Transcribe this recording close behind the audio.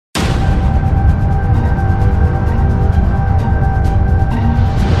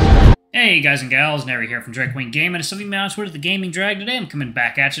Hey guys and gals, Nary here from Drakewing Game, and it's something on Twitter, the Gaming Drag. Today I'm coming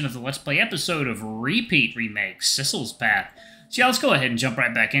back at you with the Let's Play episode of Repeat Remake, Sissel's Path. So yeah, let's go ahead and jump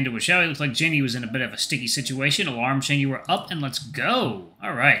right back into it, shall we? Looks like Jinny was in a bit of a sticky situation. Alarm chain, you were up, and let's go.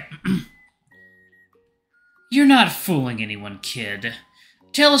 Alright. You're not fooling anyone, kid.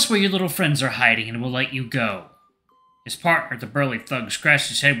 Tell us where your little friends are hiding and we'll let you go. His partner, the burly thug, scratched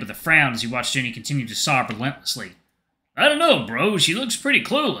his head with a frown as he watched Jinny continue to sob relentlessly. I don't know, bro. She looks pretty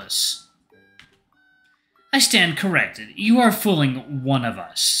clueless. I stand corrected. You are fooling one of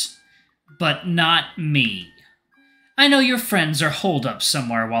us. But not me. I know your friends are holed up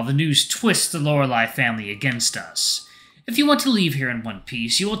somewhere while the news twists the Lorelei family against us. If you want to leave here in one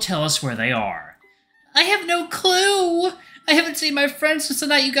piece, you will tell us where they are. I have no clue! I haven't seen my friends since the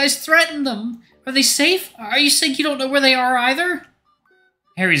night you guys threatened them. Are they safe? Are you saying you don't know where they are either?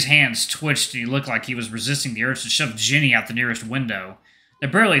 Harry's hands twitched and he looked like he was resisting the urge to shove Jinny out the nearest window. The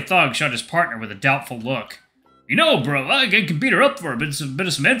burly thug shot his partner with a doubtful look. You know, bro, I can beat her up for a bit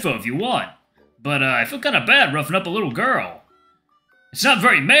of some info if you want. But I feel kind of bad roughing up a little girl. It's not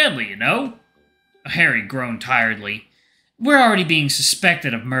very manly, you know? Harry groaned tiredly. We're already being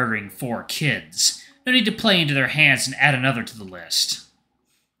suspected of murdering 4 kids. No need to play into their hands and add another to the list.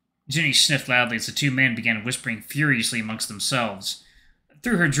 Jinny sniffed loudly as the two men began whispering furiously amongst themselves.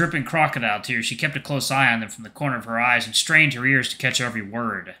 Through her dripping crocodile tears, she kept a close eye on them from the corner of her eyes and strained her ears to catch every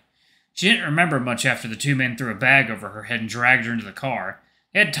word. She didn't remember much after the two men threw a bag over her head and dragged her into the car.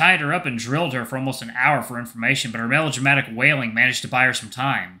 They had tied her up and drilled her for almost an hour for information, but her melodramatic wailing managed to buy her some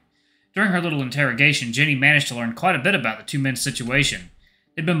time. During her little interrogation, Jinny managed to learn quite a bit about the two men's situation.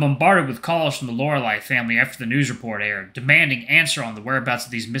 They'd been bombarded with calls from the Lorelei family after the news report aired, demanding answer on the whereabouts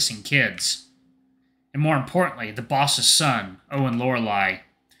of these missing kids. And more importantly, the boss's son, Owen Lorelei.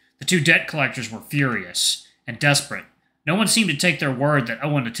 The two debt collectors were furious and desperate. No one seemed to take their word that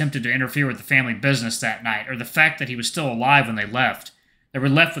Owen attempted to interfere with the family business that night, or the fact that he was still alive when they left. They were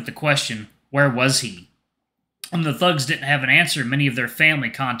left with the question, where was he? When the thugs didn't have an answer, many of their family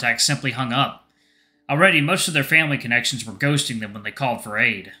contacts simply hung up. Already, most of their family connections were ghosting them when they called for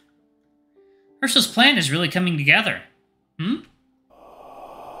aid. Ursula's plan is really coming together.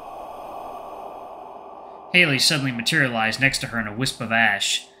 Haley suddenly materialized next to her in a wisp of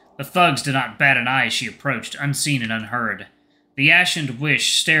ash. The thugs did not bat an eye as she approached, unseen and unheard. The ashened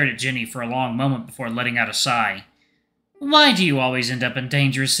wish stared at Jinny for a long moment before letting out a sigh. Why do you always end up in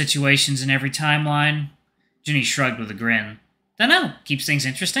dangerous situations in every timeline? Jinny shrugged with a grin. Dunno, keeps things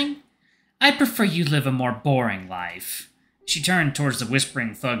interesting. I prefer you live a more boring life. She turned towards the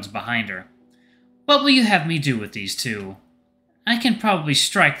whispering thugs behind her. What will you have me do with these two? I can probably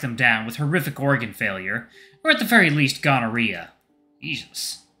strike them down with horrific organ failure, or at the very least gonorrhea.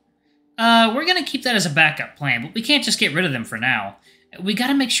 Jesus. We're gonna keep that as a backup plan, but we can't just get rid of them for now. We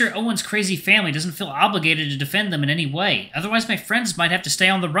gotta make sure Owen's crazy family doesn't feel obligated to defend them in any way, otherwise my friends might have to stay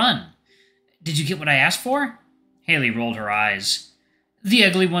on the run. Did you get what I asked for? Haley rolled her eyes. The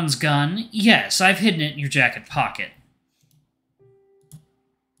ugly one's gun? Yes, I've hidden it in your jacket pocket.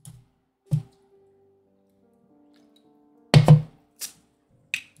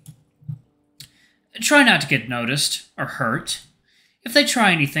 Try not to get noticed, or hurt. If they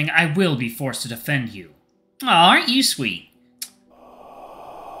try anything, I will be forced to defend you. Aw, aren't you sweet?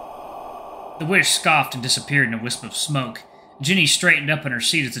 The wish scoffed and disappeared in a wisp of smoke. Jinny straightened up in her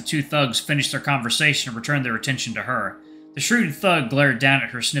seat as the two thugs finished their conversation and returned their attention to her. The shrewd thug glared down at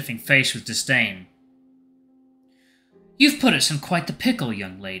her sniffing face with disdain. You've put us in quite the pickle,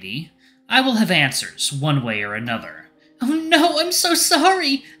 young lady. I will have answers, one way or another. Oh no, I'm so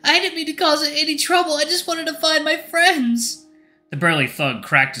sorry! I didn't mean to cause any trouble, I just wanted to find my friends! The burly thug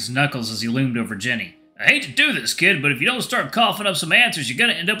cracked his knuckles as he loomed over Jinny. I hate to do this, kid, but if you don't start coughing up some answers, you're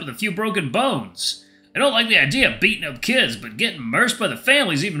gonna end up with a few broken bones. I don't like the idea of beating up kids, but getting immersed by the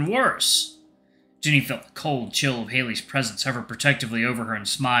family's even worse. Jinny felt the cold chill of Haley's presence hover protectively over her and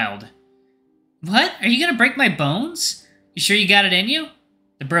smiled. What? Are you gonna break my bones? You sure you got it in you?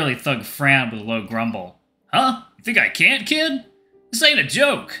 The burly thug frowned with a low grumble. Huh? You think I can't, kid? This ain't a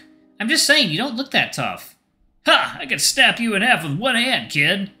joke. I'm just saying, you don't look that tough. Ha! I could snap you in half with one hand,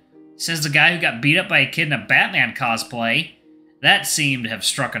 kid. Says the guy who got beat up by a kid in a Batman cosplay. That seemed to have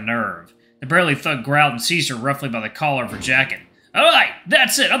struck a nerve. The burly thug growled and seized her roughly by the collar of her jacket. Alright,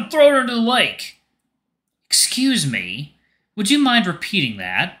 that's it. I'm throwing her into the lake. Excuse me. Would you mind repeating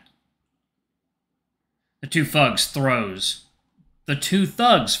that? The two thugs froze. The two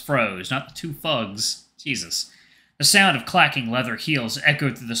thugs froze, not the two thugs. Jesus. The sound of clacking leather heels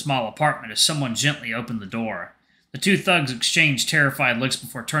echoed through the small apartment as someone gently opened the door. The two thugs exchanged terrified looks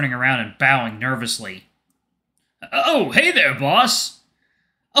before turning around and bowing nervously. Oh, hey there, boss!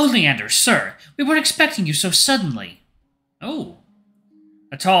 Oh, Leander, sir, we weren't expecting you so suddenly. Oh.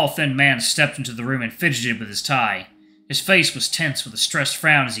 A tall, thin man stepped into the room and fidgeted with his tie. His face was tense with a stressed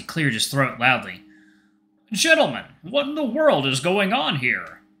frown as he cleared his throat loudly. Gentlemen, what in the world is going on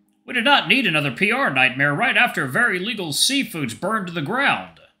here? We did not need another PR nightmare right after very legal seafoods burned to the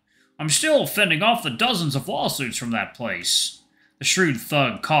ground. I'm still fending off the dozens of lawsuits from that place. The shrewd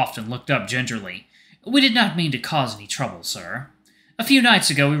thug coughed and looked up gingerly. We did not mean to cause any trouble, sir. A few nights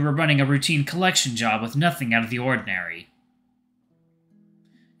ago we were running a routine collection job with nothing out of the ordinary.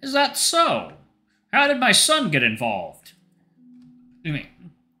 Is that so? How did my son get involved?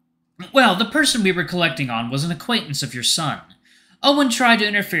 Well, the person we were collecting on was an acquaintance of your son. Owen tried to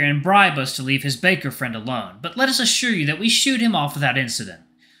interfere and bribe us to leave his baker friend alone, but let us assure you that we shooed him off without incident.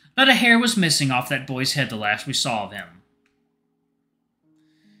 Not a hair was missing off that boy's head the last we saw of him.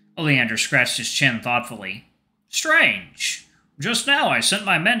 Oleander scratched his chin thoughtfully. Strange. Just now I sent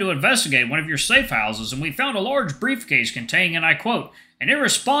my men to investigate one of your safe houses, and we found a large briefcase containing, and I quote, an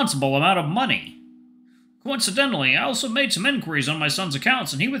irresponsible amount of money. Coincidentally, I also made some inquiries on my son's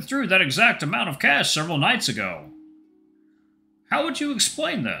accounts, and he withdrew that exact amount of cash several nights ago. How would you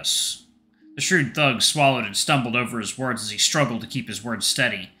explain this? The shrewd thug swallowed and stumbled over his words as he struggled to keep his words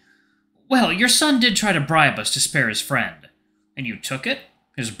steady. Well, your son did try to bribe us to spare his friend. And you took it?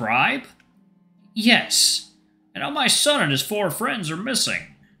 His bribe? Yes. And now my son and his 4 friends are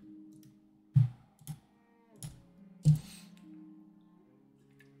missing.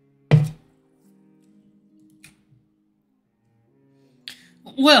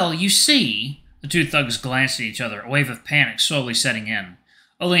 Well, you see... The 2 thugs glanced at each other, a wave of panic slowly setting in.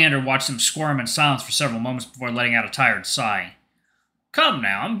 Oleander watched them squirm in silence for several moments before letting out a tired sigh. Come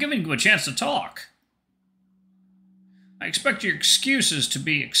now, I'm giving you a chance to talk. I expect your excuses to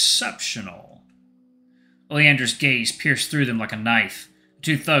be exceptional. Oleander's gaze pierced through them like a knife. The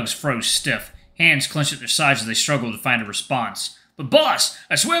 2 thugs froze stiff, hands clenched at their sides as they struggled to find a response. But boss,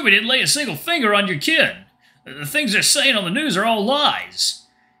 I swear we didn't lay a single finger on your kid. The things they're saying on the news are all lies.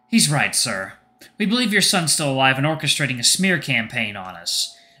 He's right, sir. We believe your son's still alive and orchestrating a smear campaign on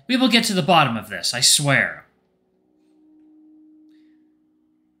us. We will get to the bottom of this, I swear.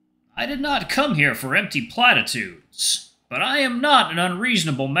 I did not come here for empty platitudes, but I am not an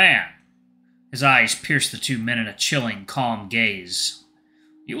unreasonable man. His eyes pierced the 2 men in a chilling, calm gaze.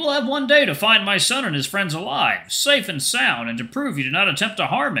 You will have one day to find my son and his friends alive, safe and sound, and to prove you did not attempt to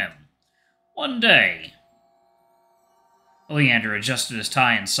harm him. One day. Oleander adjusted his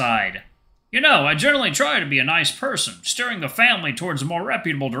tie and sighed. You know, I generally try to be a nice person, steering the family towards a more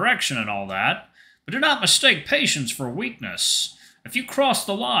reputable direction and all that, but do not mistake patience for weakness. If you cross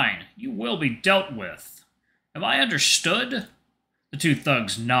the line, you will be dealt with. Have I understood? The 2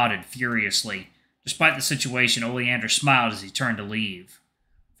 thugs nodded furiously. Despite the situation, Oleander smiled as he turned to leave.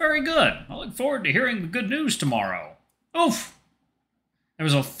 Very good. I look forward to hearing the good news tomorrow. Oof! There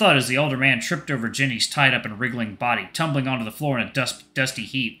was a thud as the older man tripped over Jinny's tied-up and wriggling body, tumbling onto the floor in a dusty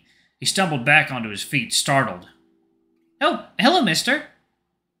heap. He stumbled back onto his feet, startled. Oh, hello, mister.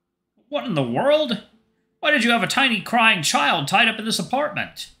 What in the world? Why did you have a tiny crying child tied up in this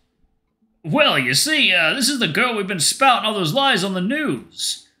apartment? Well, you see, this is the girl we've been spouting all those lies on the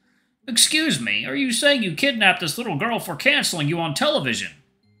news. Excuse me, are you saying you kidnapped this little girl for canceling you on television?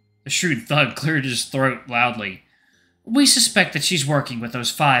 The shrewd thug cleared his throat loudly. We suspect that she's working with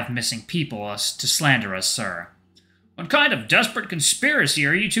those 5 missing people to slander us, sir. What kind of desperate conspiracy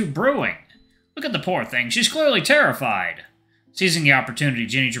are you 2 brewing? Look at the poor thing, she's clearly terrified. Seizing the opportunity,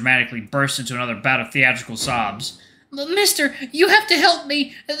 Jinny dramatically burst into another bout of theatrical sobs. Mister, you have to help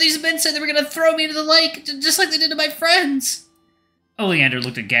me! These men said they were going to throw me into the lake, just like they did to my friends! Oleander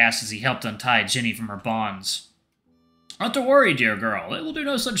looked aghast as he helped untie Jinny from her bonds. Not to worry, dear girl. They will do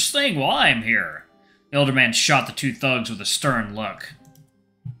no such thing while I am here. The older man shot the 2 thugs with a stern look.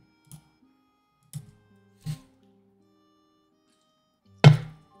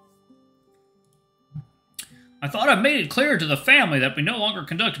 I thought I made it clear to the family that we no longer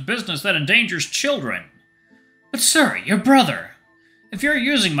conduct business that endangers children. But sir, your brother. If you're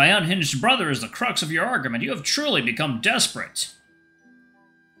using my unhinged brother as the crux of your argument, you have truly become desperate.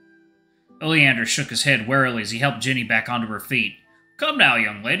 Oleander shook his head warily as he helped Jinny back onto her feet. Come now,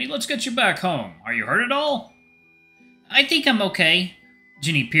 young lady, let's get you back home. Are you hurt at all? I think I'm okay.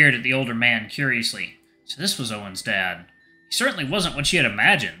 Jinny peered at the older man curiously. So this was Owen's dad. He certainly wasn't what she had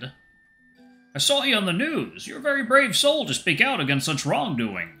imagined. I saw you on the news. You're a very brave soul to speak out against such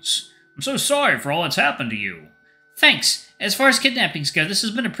wrongdoings. I'm so sorry for all that's happened to you. Thanks. As far as kidnappings go, this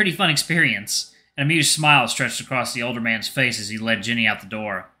has been a pretty fun experience. An amused smile stretched across the older man's face as he led Jinny out the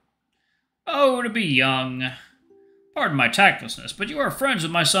door. Oh, to be young. Pardon my tactlessness, but you are friends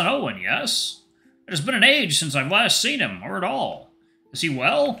with my son Owen, yes? It has been an age since I've last seen him, or at all. Is he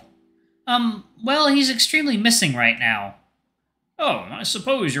well? Well, he's extremely missing right now. Oh, I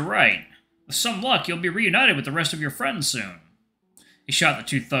suppose you're right. With some luck, you'll be reunited with the rest of your friends soon. He shot the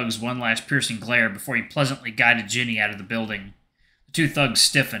two thugs one last piercing glare before he pleasantly guided Jinny out of the building. The two thugs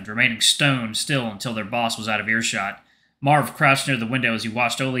stiffened, remaining stone still until their boss was out of earshot. Marv crouched near the window as he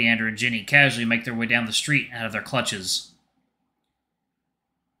watched Oleander and Jinny casually make their way down the street out of their clutches.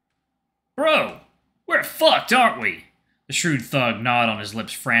 Bro, we're fucked, aren't we? The shrewd thug gnawed on his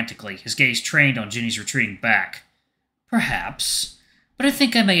lips frantically, his gaze trained on Jinny's retreating back. Perhaps, but I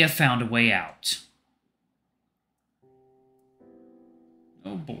think I may have found a way out.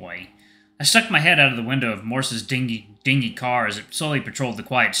 Oh boy. I stuck my head out of the window of Morse's dingy car as it slowly patrolled the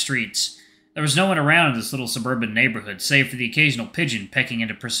quiet streets. There was no one around in this little suburban neighborhood, save for the occasional pigeon pecking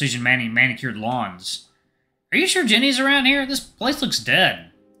into precision manicured lawns. Are you sure Jinny's around here? This place looks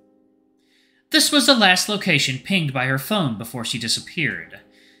dead. This was the last location pinged by her phone before she disappeared.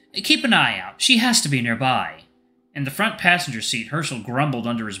 Keep an eye out. She has to be nearby. In the front passenger seat, Herschel grumbled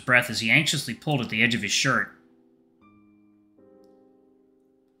under his breath as he anxiously pulled at the edge of his shirt.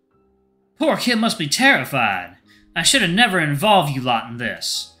 Poor kid must be terrified. I should have never involved you lot in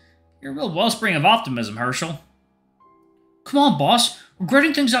this. You're a real wellspring of optimism, Herschel. Come on, boss.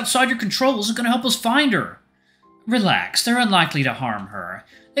 Regretting things outside your control isn't going to help us find her. Relax. They're unlikely to harm her.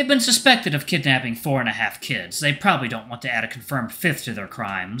 They've been suspected of kidnapping 4.5 kids. They probably don't want to add a confirmed 5th to their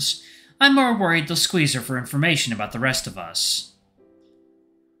crimes. I'm more worried they'll squeeze her for information about the rest of us.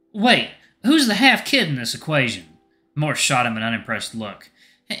 Wait, who's the half-kid in this equation? Morse shot him an unimpressed look.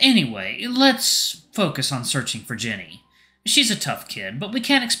 Anyway, let's focus on searching for Jinny. She's a tough kid, but we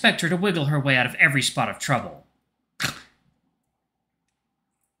can't expect her to wiggle her way out of every spot of trouble.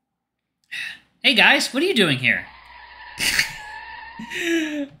 Hey guys, what are you doing here?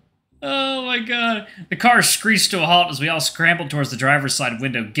 Oh my god. The car screeched to a halt as we all scrambled towards the driver's side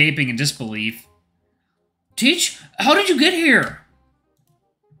window, gaping in disbelief. Teach, how did you get here?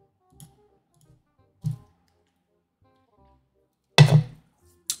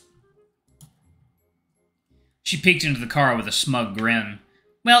 She peeked into the car with a smug grin.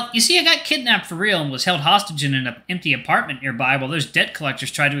 Well, you see, I got kidnapped for real and was held hostage in an empty apartment nearby while those debt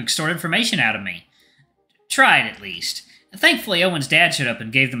collectors tried to extort information out of me. Tried, at least. Thankfully, Owen's dad showed up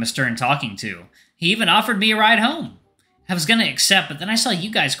and gave them a stern talking to. He even offered me a ride home. I was gonna accept, but then I saw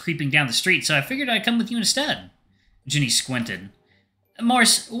you guys creeping down the street, so I figured I'd come with you instead. Jinny squinted.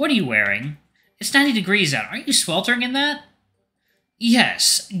 Morse, what are you wearing? It's 90 degrees out. Aren't you sweltering in that?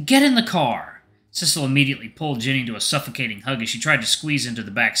 Yes, get in the car. Cecil immediately pulled Jinny to a suffocating hug as she tried to squeeze into the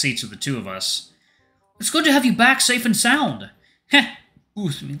back seats with the two of us. It's good to have you back safe and sound. Heh. Ooh,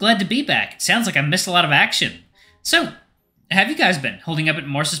 I'm glad to be back. It sounds like I missed a lot of action. So, have you guys been holding up at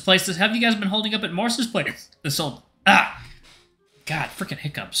Morse's place? This whole... God, frickin'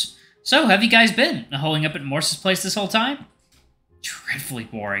 hiccups. So, have you guys been holding up at Morse's place this whole time? Dreadfully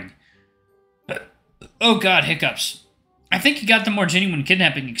boring. Oh god, hiccups. I think you got the more genuine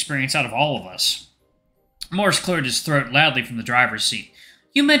kidnapping experience out of all of us. Morse cleared his throat loudly from the driver's seat.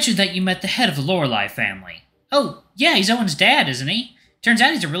 You mentioned that you met the head of the Lorelei family. Oh, yeah, he's Owen's dad, isn't he? Turns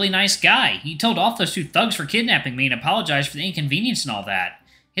out he's a really nice guy. He told off those two thugs for kidnapping me and apologized for the inconvenience and all that.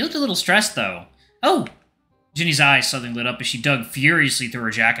 He looked a little stressed, though. Oh! Jinny's eyes suddenly lit up as she dug furiously through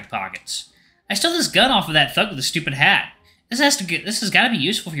her jacket pockets. I stole this gun off of that thug with the stupid hat. This has got to be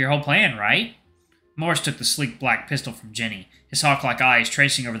useful for your whole plan, right? Morse took the sleek black pistol from Jinny, his hawk-like eyes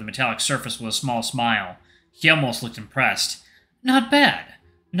tracing over the metallic surface with a small smile. He almost looked impressed. Not bad.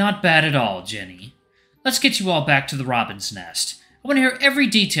 Not bad at all, Jinny. Let's get you all back to the Robin's Nest. I want to hear every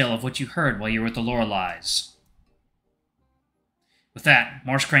detail of what you heard while you were with the Lorelei's. With that,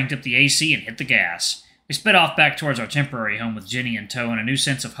 Morse cranked up the AC and hit the gas. We sped off back towards our temporary home with Jinny in tow and a new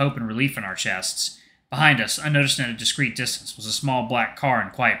sense of hope and relief in our chests. Behind us, unnoticed at a discreet distance, was a small black car in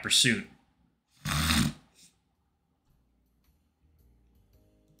quiet pursuit.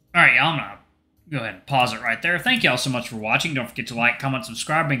 Alright, y'all, I'm gonna go ahead and pause it right there. Thank y'all so much for watching. Don't forget to like, comment,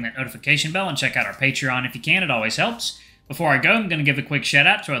 subscribe, ring that notification bell, and check out our Patreon if you can. It always helps. Before I go, I'm going to give a quick shout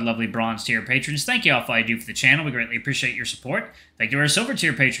out to our lovely bronze tier patrons. Thank you all for all you do for the channel. We greatly appreciate your support. Thank you to our silver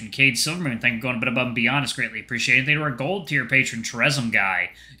tier patron, Cade Silvermoon. Thank you for going a bit above and beyond. It's greatly appreciated. Thank you to our gold tier patron, Teresm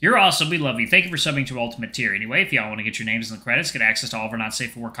Guy. You're awesome. We love you. Thank you for subbing to Ultimate Tier. Anyway, if y'all want to get your names in the credits, get access to all of our not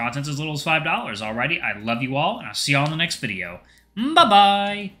safe for work content as little as $5. Alrighty, I love you all, and I'll see y'all in the next video.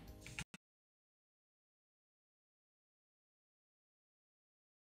 Bye-bye.